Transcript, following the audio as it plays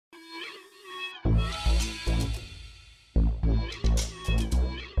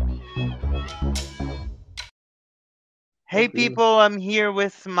Hey Tranquilo. people, I'm here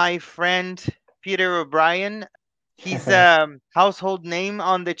with my friend Peter O'Brien. He's a household name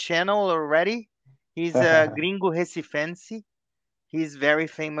on the channel already. He's a Gringo Recifence. He's very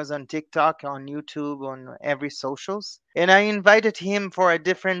famous on TikTok, on YouTube, on every socials. And I invited him for a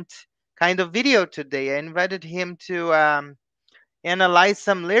different kind of video today. I invited him to analyze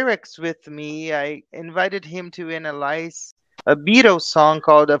some lyrics with me. I invited him to analyze a Beatles song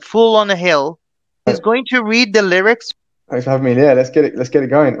called "A Fool on a Hill." He's Right. going to read the lyrics. Thanks for having me. Yeah, let's get it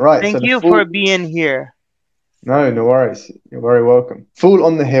going. Right. So Thank the you for Fool. being here. No, no worries. You're very welcome. Fool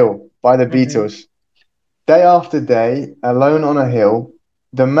on the Hill by the Hmm. Beatles. Day after day, alone on a hill,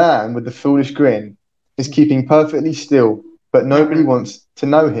 the man with the foolish grin is keeping perfectly still, but nobody Hmm. wants to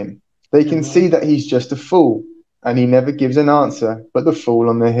know him. They can Hmm. see that he's just a fool, and he never gives an answer, but the fool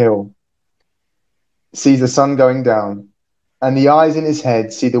on the hill sees the sun going down, and the eyes in his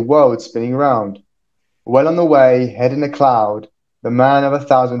head see the world spinning round. Well on the way, head in a cloud, the man of a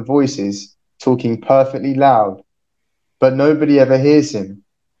thousand voices, talking perfectly loud, but nobody ever hears him,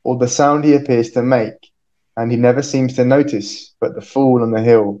 or the sound he appears to make, and he never seems to notice, but the fool on the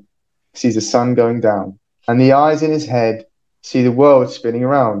hill sees the sun going down, and the eyes in his head see the world spinning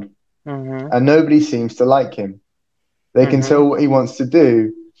around, Hmm. and nobody seems to like him. They can Hmm. tell what he wants to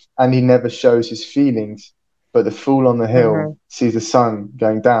do, and he never shows his feelings, but the fool on the hill Hmm. sees the sun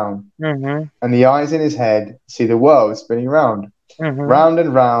going down, Hmm. and the eyes in his head see the world spinning round. Hmm. Round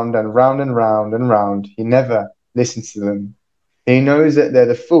and round and round and round and round. He never listens to them. He knows that they're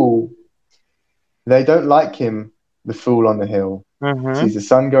the fool. They don't like him, the fool on the hill. Hmm. Sees the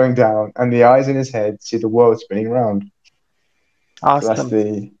sun going down, and the eyes in his head see the world spinning round. So that's Awesome.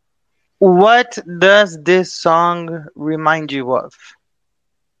 the. What does this song remind you of?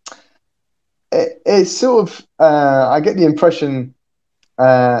 It's sort of. I get the impression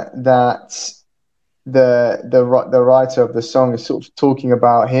that the writer of the song is sort of talking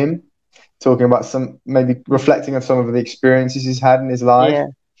about him, talking about some maybe Mm. reflecting on some of the experiences he's had in his life, Yeah,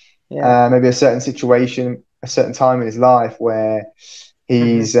 yeah. maybe a certain situation, a certain time in his life where Hmm.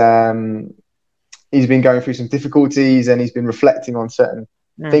 he's um, he's been going through some difficulties and he's been reflecting on certain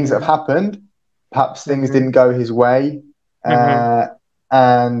things that Hmm. have happened. Perhaps things Hmm. didn't go his way, Hmm. uh,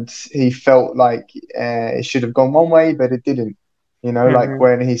 and he felt like it should have gone one way, but it didn't. You know, like Hmm.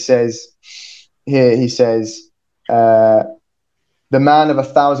 when he says here, he says, uh, "The man of a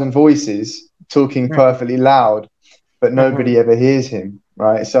thousand voices talking Hmm. perfectly loud, but Hmm. nobody ever hears him."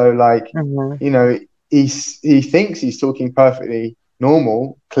 Right? So, like, Hmm. you know, he thinks he's talking perfectly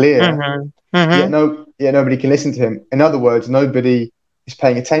normal, clear, Hmm. Hmm. yet nobody can listen to him. In other words, nobody is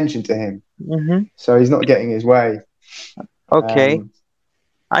paying attention to him, Hmm. so he's not getting his way. Okay, Um,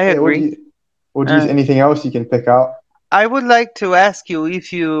 I yeah, agree. Uh, anything else you can pick out? I would like to ask you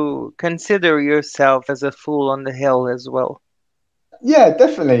if you consider yourself as a fool on the hill as well. Yeah,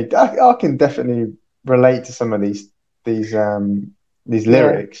 definitely. I can definitely relate to some of these Yeah.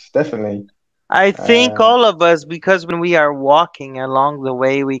 lyrics. Definitely. I think Uh, all of us, because when we are walking along the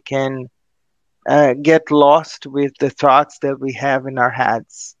way, we can get lost with the thoughts that we have in our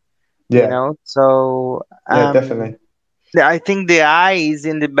heads, you yeah, know? So yeah, definitely. I think the eyes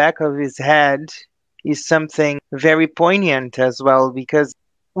in the back of his head is something very poignant as well, because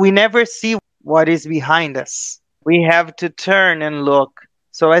we never see what is behind us. We have to turn and look.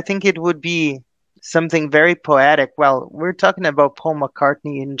 So I think it would be something very poetic. Well, we're talking about Paul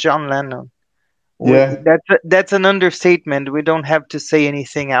McCartney and John Lennon. Yeah. That's an understatement. We don't have to say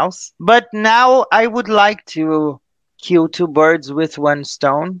anything else. But now I would like to kill two birds with one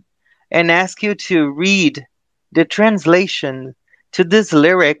stone and ask you to read the translation to these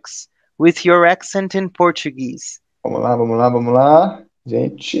lyrics with your accent in Portuguese. Vamos lá, vamos lá, vamos lá.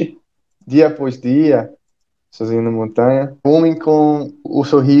 Gente, dia após dia, sozinho na montanha. O homem com o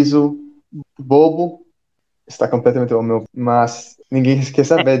sorriso bobo está completamente ao meu, mas ninguém quer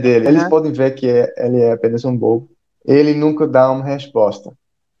saber dele. Eles Aham. podem ver que ele é apenas um bobo. Ele nunca dá uma resposta,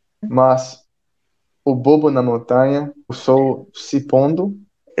 mas o bobo na montanha, o sol se pondo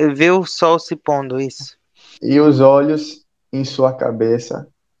Vê o sol se pondo, isso. e os olhos em sua cabeça.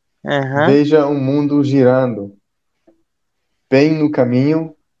 Aham. Veja o mundo girando, bem no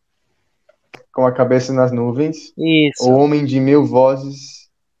caminho, com a cabeça nas nuvens. O Isso, homem de mil vozes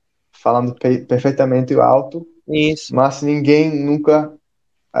falando perfeitamente alto, isso. mas ninguém nunca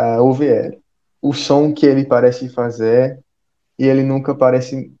ouve ele. O som que ele parece fazer e ele nunca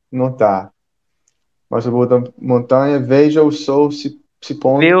parece notar. Mas o da montanha, veja o sol se Vê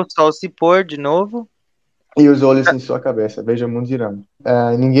pondo o sol se pôr de novo. e os olhos em sua cabeça. Veja o mundo girando.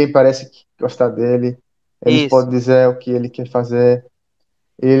 Ninguém parece gostar dele. Eles Isso. podem dizer o que ele quer fazer.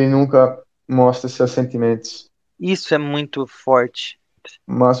 Ele nunca mostra seus sentimentos. Isso é muito forte.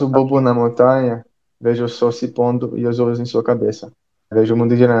 Mas o bobo Ok. na montanha, vejo o sol se pondo e os olhos em sua cabeça. Vejo o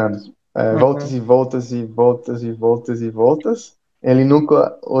mundo girando. Voltas Uhum, e voltas e voltas e voltas e voltas. Ele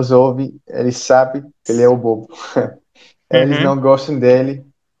nunca os ouve, ele sabe que ele é o bobo. Eles uhum, não gostam dele,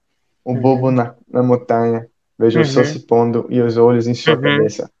 o bobo uhum, na montanha. Vejo o sol uhum, se pondo e os olhos em sua uhum.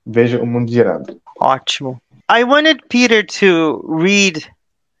 cabeça. Vejo o mundo girando. Ótimo. I wanted Peter to read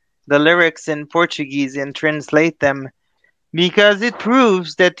the lyrics in Portuguese and translate them because it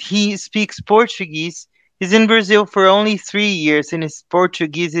proves that he speaks Portuguese. He's in Brazil for only 3 years and his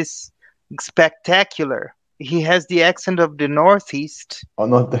Portuguese is spectacular. He has the accent of the Northeast O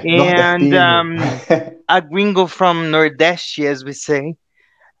and nordestino. a gringo from Nordeste, as we say.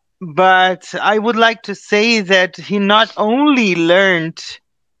 But I would like to say that he not only learned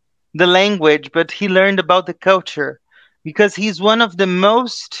the language, but he learned about the culture because he's one of the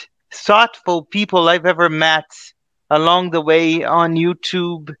most thoughtful people I've ever met along the way on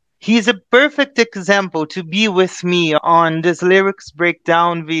YouTube. He's a perfect example to be with me on this lyrics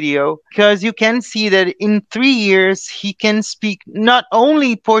breakdown video because you can see that in 3 years he can speak not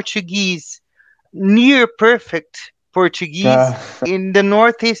only Portuguese, near perfect Portuguese, Ah, in the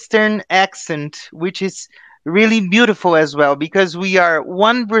northeastern accent, which is really beautiful as well because we are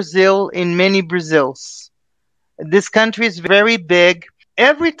one Brazil in many Brazils. This country is very big.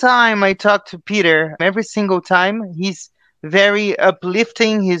 Every time I talk to Peter, every single time, he's very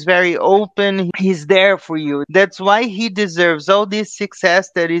uplifting, he's very open, he's there for you. That's why he deserves all this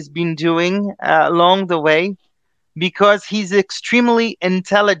success that he's been doing along the way because he's extremely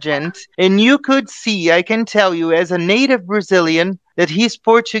intelligent. And you could see, I can tell you, as a native Brazilian, that his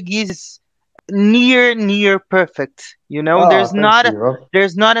Portuguese is near perfect. You know, ah, thank you, Rob.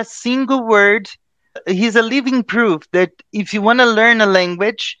 there's not a single word. He's a living proof that if you want to learn a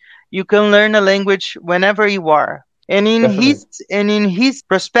language, you can learn a language whenever you are. Definitely. And in his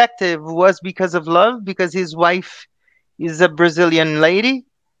perspective was because of love, because his wife is a Brazilian lady,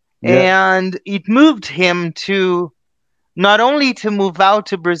 Yeah, and it moved him to not only to move out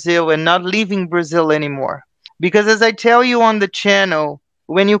to Brazil and not leaving Brazil anymore. Because as I tell you on the channel,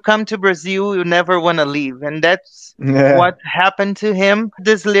 when you come to Brazil, you never want to leave. And that's yeah, what happened to him.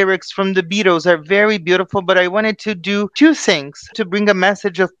 These lyrics from the Beatles are very beautiful, but I wanted to do two things to bring a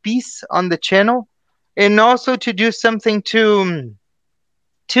message of peace on the channel and also to do something to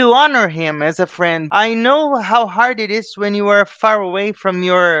honor him as a friend. I know how hard it is when you are far away from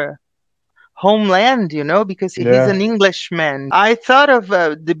your homeland, you know, because he's yeah, an Englishman. I thought of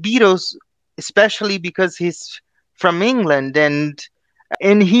the Beatles, especially because he's from England and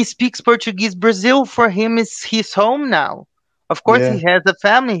he speaks Portuguese. Brazil for him is his home now. Of course, he yeah. has a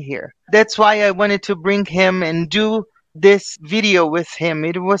family here. That's why I wanted to bring him and do this video with him.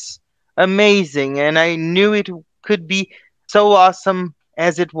 It was amazing, and I knew it could be so awesome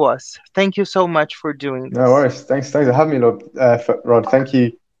as it was. Thank you so much for doing No this. worries. Thanks for having me, Rod. Thank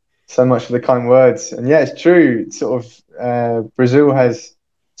you so much for the kind words. And yeah, it's true. Sort of, Brazil has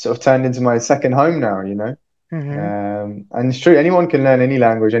sort of turned into my second home now, you know. Hmm. And it's true. Anyone can learn any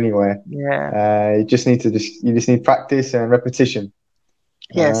language anywhere. Yeah. You just need practice and repetition.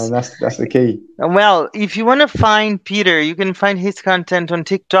 Yes. And that's the key. Well, if you want to find Peter, you can find his content on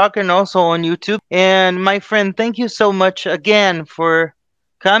TikTok and also on YouTube. And my friend, thank you so much again for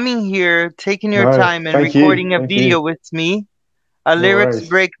coming here, taking your No, time, and thank you. recording a Thank video you. with me, a No lyrics worries.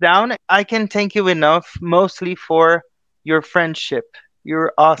 breakdown. I can thank you enough, mostly for your friendship.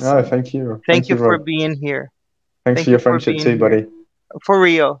 You're No, awesome. thank you. Thank Thank you you, for Rod. being here. Thanks for Thank you your for friendship being too, here. buddy. For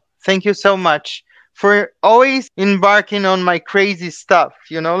real. Thank you so much for always embarking on my crazy stuff.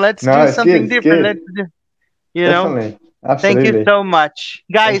 You know, let's No, do it's good. something It's different. good. You know, Definitely. thank you Absolutely. so much.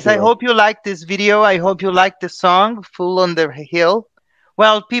 Thank Guys, you, I Rod. hope you liked this video. I hope you liked the song, Full on the Hill.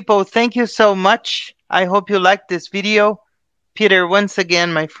 Well, people, thank you so much. I hope you liked this video. Peter, once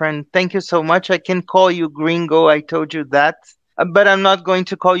again, my friend, thank you so much. I can call you Gringo, I told you that. But I'm not going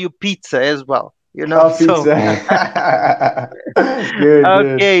to call you Pizza as well, you know? Oh, So, pizza. Good, good.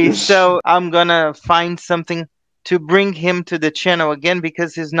 okay, so I'm gonna find something to bring him to the channel again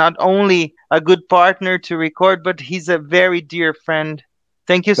because he's not only a good partner to record, but he's a very dear friend.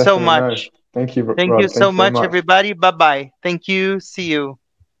 Thank you so Definitely no. much. Thank you, Thank you Rod. Thank so you very much, much. everybody. Bye bye. Thank you. See you.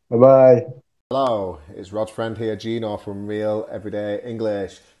 Bye bye. Hello, it's Rod's friend here, Gino from Real Everyday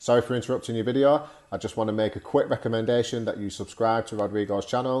English. Sorry for interrupting your video. I just want to make a quick recommendation that you subscribe to Rodrigo's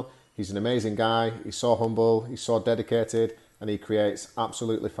channel. He's an amazing guy, he's so humble, he's so dedicated, and he creates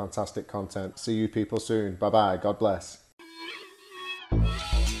absolutely fantastic content. See you people soon. Bye bye, God bless.